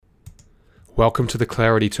Welcome to the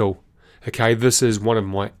Clarity Tool. Okay, this is one of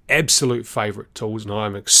my absolute favorite tools and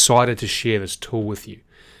I'm excited to share this tool with you.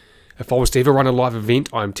 If I was to ever run a live event,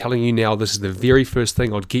 I'm telling you now this is the very first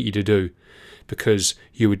thing I'd get you to do because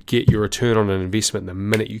you would get your return on an investment the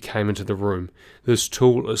minute you came into the room. This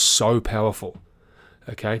tool is so powerful.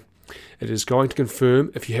 Okay, it is going to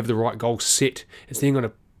confirm if you have the right goal set. It's then going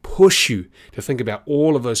to push you to think about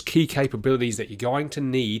all of those key capabilities that you're going to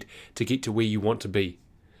need to get to where you want to be.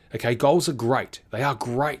 Okay, goals are great. They are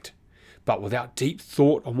great. But without deep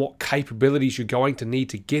thought on what capabilities you're going to need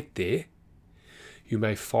to get there, you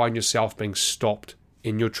may find yourself being stopped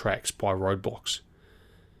in your tracks by roadblocks.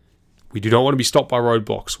 We do not want to be stopped by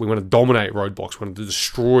roadblocks. We want to dominate roadblocks. We want to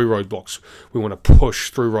destroy roadblocks. We want to push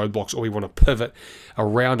through roadblocks, or we want to pivot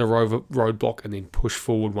around a roadblock and then push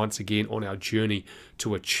forward once again on our journey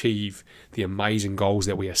to achieve the amazing goals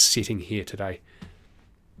that we are setting here today.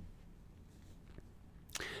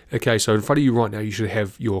 Okay, so in front of you right now, you should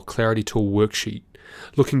have your Clarity Tool worksheet.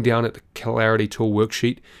 Looking down at the Clarity Tool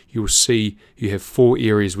worksheet, you will see you have 4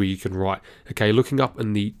 areas where you can write. Okay, looking up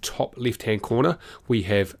in the top left-hand corner, we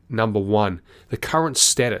have number 1, the current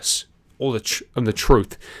status, or the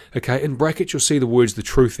truth. Okay, in brackets, you'll see the words "the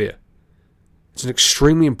truth" there. It's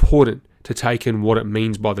extremely important to take in what it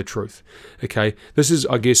means by the truth. Okay, this is,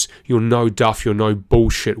 I guess, your no duff, your no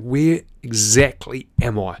bullshit. Where exactly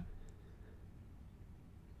am I?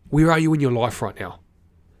 Where are you in your life right now?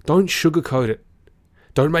 Don't sugarcoat it.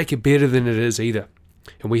 Don't make it better than it is either.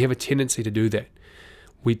 And we have a tendency to do that.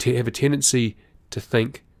 We have a tendency to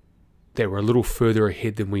think that we're a little further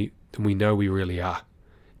ahead than we know we really are.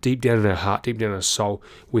 Deep down in our heart, deep down in our soul,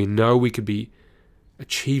 we know we could be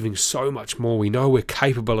achieving so much more. We know we're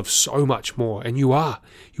capable of so much more. And you are.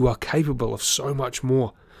 You are capable of so much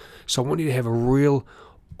more. So I want you to have a real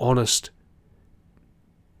honest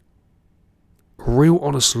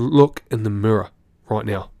look in the mirror right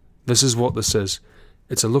now. This is what this is.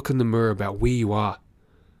 It's a look in the mirror about where you are.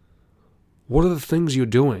 What are the things you're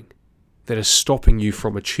doing that are stopping you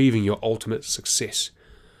from achieving your ultimate success?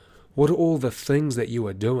 What are all the things that you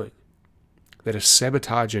are doing that are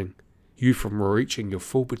sabotaging you from reaching your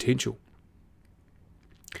full potential?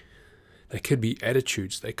 They could be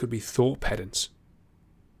attitudes. They could be thought patterns.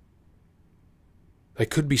 They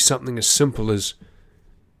could be something as simple as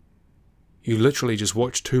you literally just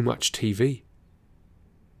watch too much TV.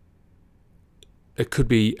 It could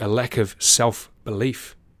be a lack of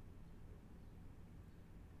self-belief.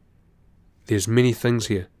 There's many things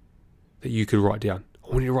here that you could write down. I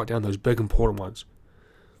want you to write down those big important ones.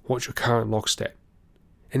 What's your current lock stat?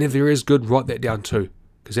 And if there is good, write that down too,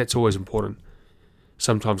 because that's always important.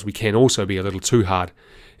 Sometimes we can also be a little too hard,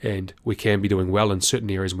 and we can be doing well in certain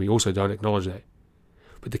areas, and we also don't acknowledge that.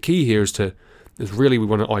 But the key here is really we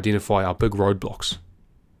want to identify our big roadblocks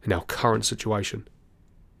in our current situation.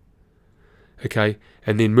 Okay,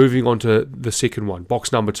 and then moving on to the second one,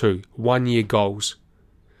 box number 2, 1-year goals.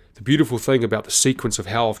 The beautiful thing about the sequence of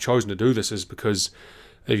how I've chosen to do this is because,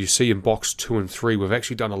 as you see in box 2 and 3, we've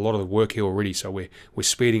actually done a lot of the work here already, so we're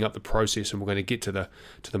speeding up the process, and we're going to get to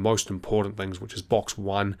the most important things, which is box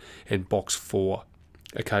 1 and box 4.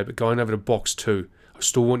 Okay, but going over to box 2, I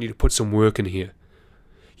still want you to put some work in here.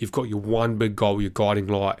 You've got your one big goal, your guiding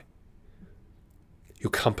light,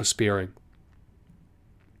 your compass bearing.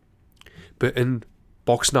 But in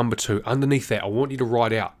box number 2, underneath that, I want you to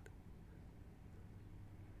write out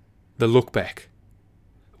the look back.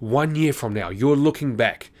 1 year from now, you're looking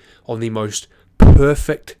back on the most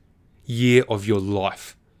perfect year of your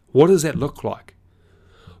life. What does that look like?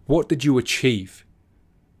 What did you achieve?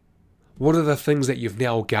 What are the things that you've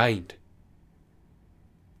now gained?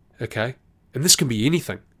 Okay? And this can be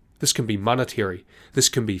anything. This can be monetary. This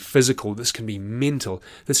can be physical. This can be mental.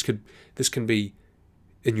 This can be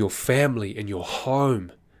in your family, in your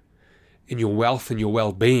home, in your wealth and your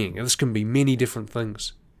well-being. And this can be many different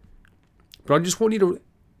things. But I just want you to,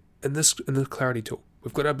 in the Clarity Tool,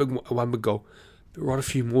 we've got one big goal, but write a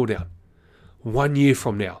few more down. 1 year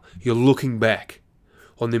from now, you're looking back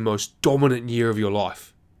on the most dominant year of your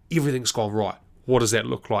life. Everything's gone right. What does that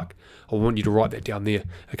look like? I want you to write that down there.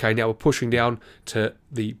 Okay, now we're pushing down to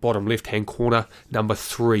the bottom left-hand corner, number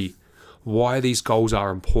 3. Why these goals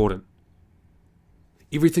are important.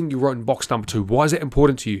 Everything you wrote in box number 2, why is that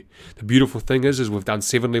important to you? The beautiful thing is we've done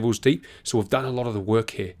 7 levels deep, so we've done a lot of the work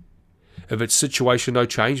here. If it's situation no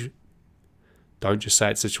change, don't just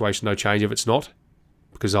say it's situation no change if it's not,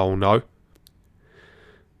 because I will know.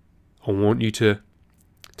 I want you to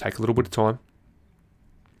take a little bit of time.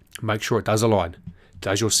 Make sure it does align.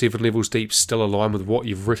 Does your 7 levels deep still align with what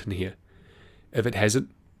you've written here? If it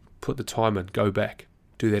hasn't, put the time in, go back,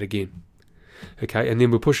 do that again. Okay, and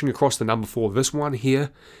then we're pushing across the number 4. This one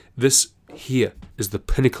here, this here is the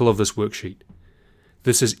pinnacle of this worksheet.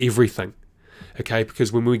 This is everything. Okay,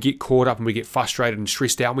 because when we get caught up and we get frustrated and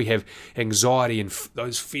stressed out, we have anxiety and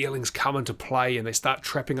those feelings come into play and they start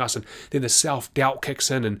trapping us, and then the self-doubt kicks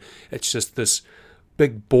in, and it's just this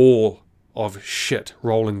big ball of shit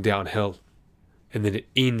rolling downhill, and then it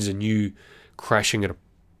ends in you crashing at a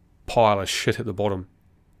pile of shit at the bottom.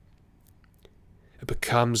 It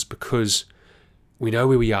becomes because we know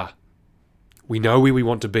where we are, we know where we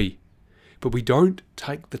want to be, but we don't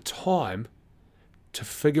take the time to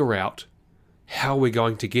figure out how we're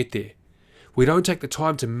going to get there. We don't take the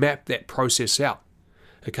time to map that process out.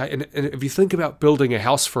 Okay, and if you think about building a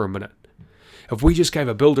house for a minute, if we just gave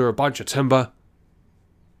a builder a bunch of timber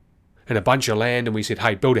and a bunch of land and we said,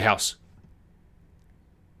 hey, build a house,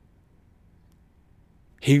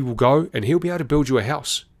 he will go and he'll be able to build you a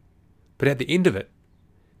house. But at the end of it,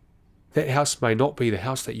 that house may not be the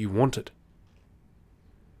house that you wanted.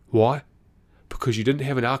 Why? Because you didn't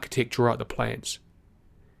have an architect draw out the plans.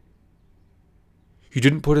 You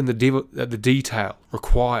didn't put in the detail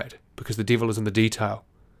required, because the devil is in the detail.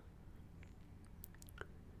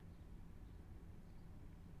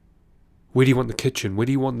 Where do you want the kitchen? Where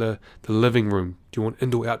do you want the living room? Do you want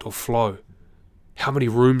indoor, outdoor flow? How many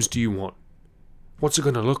rooms do you want? What's it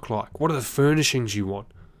going to look like? What are the furnishings you want?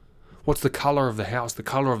 What's the colour of the house, the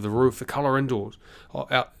colour of the roof, the colour indoors,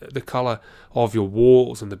 the colour of your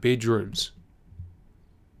walls and the bedrooms?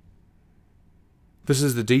 This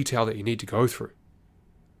is the detail that you need to go through.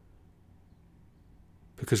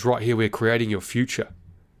 Because right here we're creating your future.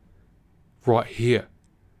 Right here.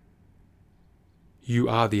 You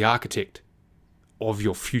are the architect of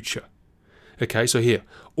your future. Okay, so here,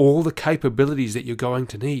 all the capabilities that you're going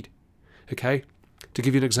to need. Okay, to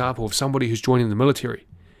give you an example of somebody who's joining the military,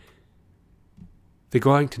 they're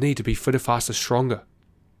going to need to be fitter, faster, stronger.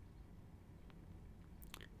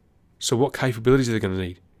 So what capabilities are they going to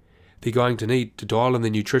need? They're going to need to dial in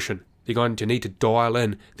their nutrition. They're going to need to dial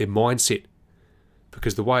in their mindset.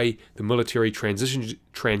 Because the way the military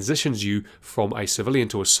transitions you from a civilian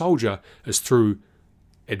to a soldier is through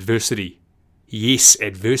adversity. Yes,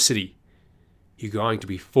 adversity. You're going to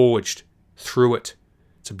be forged through it.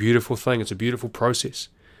 It's a beautiful thing. It's a beautiful process.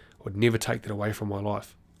 I would never take that away from my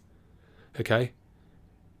life. Okay?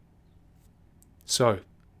 So,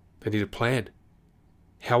 they need a plan.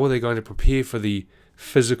 How are they going to prepare for the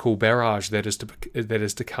physical barrage that is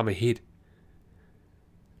to come ahead?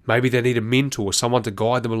 Maybe they need a mentor or someone to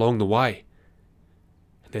guide them along the way.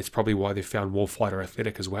 And that's probably why they found Warfighter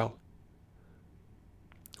Athletic as well.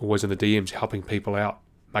 Always in the DMs, helping people out,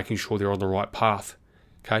 making sure they're on the right path.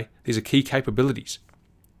 Okay? These are key capabilities.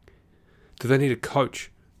 Do they need a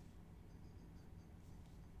coach?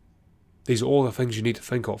 These are all the things you need to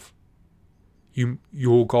think of.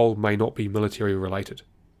 Your goal may not be military related.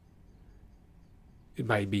 It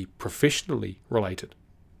may be professionally related.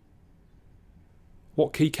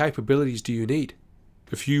 What key capabilities do you need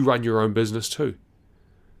if you run your own business too?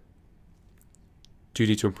 Do you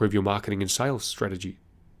need to improve your marketing and sales strategy?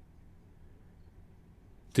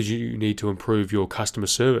 Do you need to improve your customer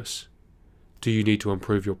service? Do you need to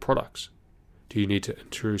improve your products? Do you need to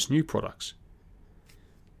introduce new products?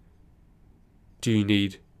 Do you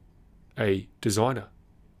need a designer?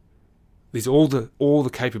 These are all the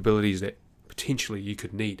capabilities that potentially you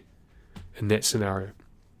could need in that scenario.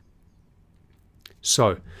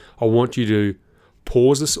 So, I want you to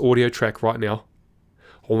pause this audio track right now.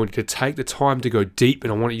 I want you to take the time to go deep,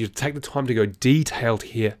 and I want you to take the time to go detailed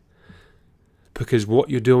here. Because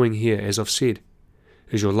what you're doing here, as I've said,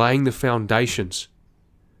 is you're laying the foundations.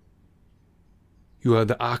 You are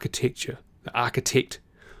the architect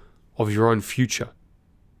of your own future.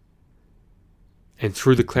 And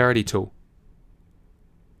through the clarity tool,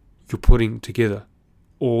 you're putting together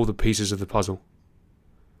all the pieces of the puzzle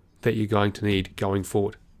that you're going to need going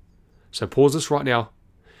forward. So pause this right now,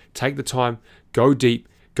 take the time, go deep,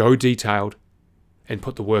 go detailed, and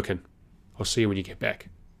put the work in. I'll see you when you get back.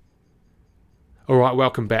 Alright,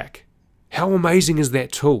 welcome back. How amazing is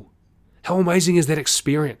that tool? How amazing is that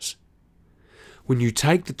experience? When you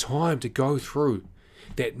take the time to go through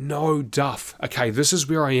that no duff, okay, this is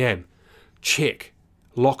where I am, check,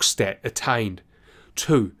 lockstat, attained.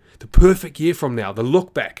 2, the perfect year from now, the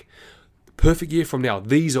look back, perfect year from now,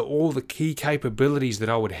 these are all the key capabilities that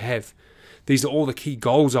I would have. These are all the key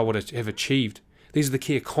goals I would have achieved. These are the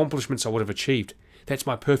key accomplishments I would have achieved. That's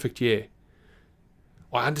my perfect year.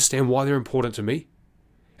 I understand why they're important to me.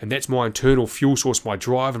 And that's my internal fuel source, my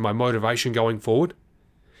drive and my motivation going forward.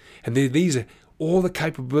 And these are all the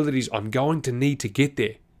capabilities I'm going to need to get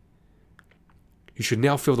there. You should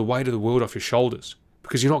now feel the weight of the world off your shoulders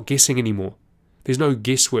because you're not guessing anymore. There's no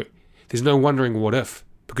guesswork. There's no wondering what if,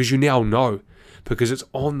 because you now know, because it's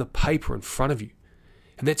on the paper in front of you.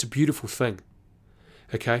 And that's a beautiful thing.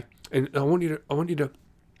 Okay? And I want you to,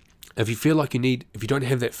 if you feel like if you don't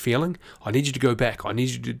have that feeling, I need you to go back. I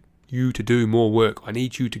need you to do more work. I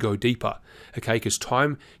need you to go deeper. Okay? Because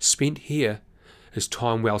time spent here is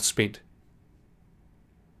time well spent.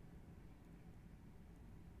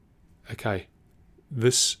 Okay?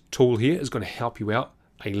 This tool here is going to help you out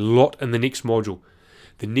a lot in the next module.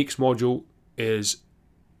 The next module it's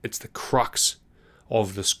the crux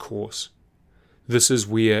of this course. This is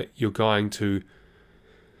where you're going to,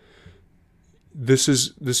 this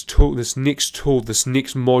next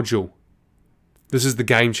module, this is the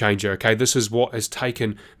game changer, okay? This is what has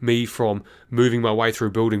taken me from moving my way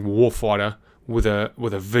through building Warfighter with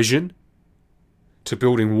a vision to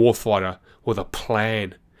building Warfighter with a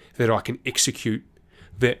plan that I can execute,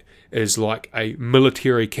 that is like a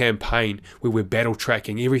military campaign where we're battle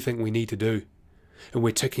tracking everything we need to do and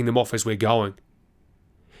we're ticking them off as we're going.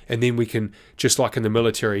 And then we can, just like in the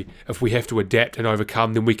military, if we have to adapt and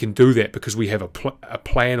overcome, then we can do that because we have a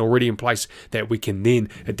plan already in place that we can then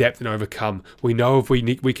adapt and overcome. We know if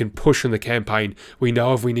we can push in the campaign. We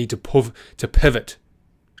know if we need to pivot,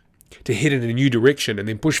 to head in a new direction and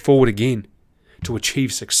then push forward again to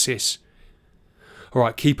achieve success. All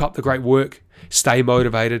right, keep up the great work. Stay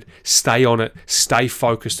motivated, stay on it, stay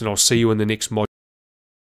focused, and I'll see you in the next module.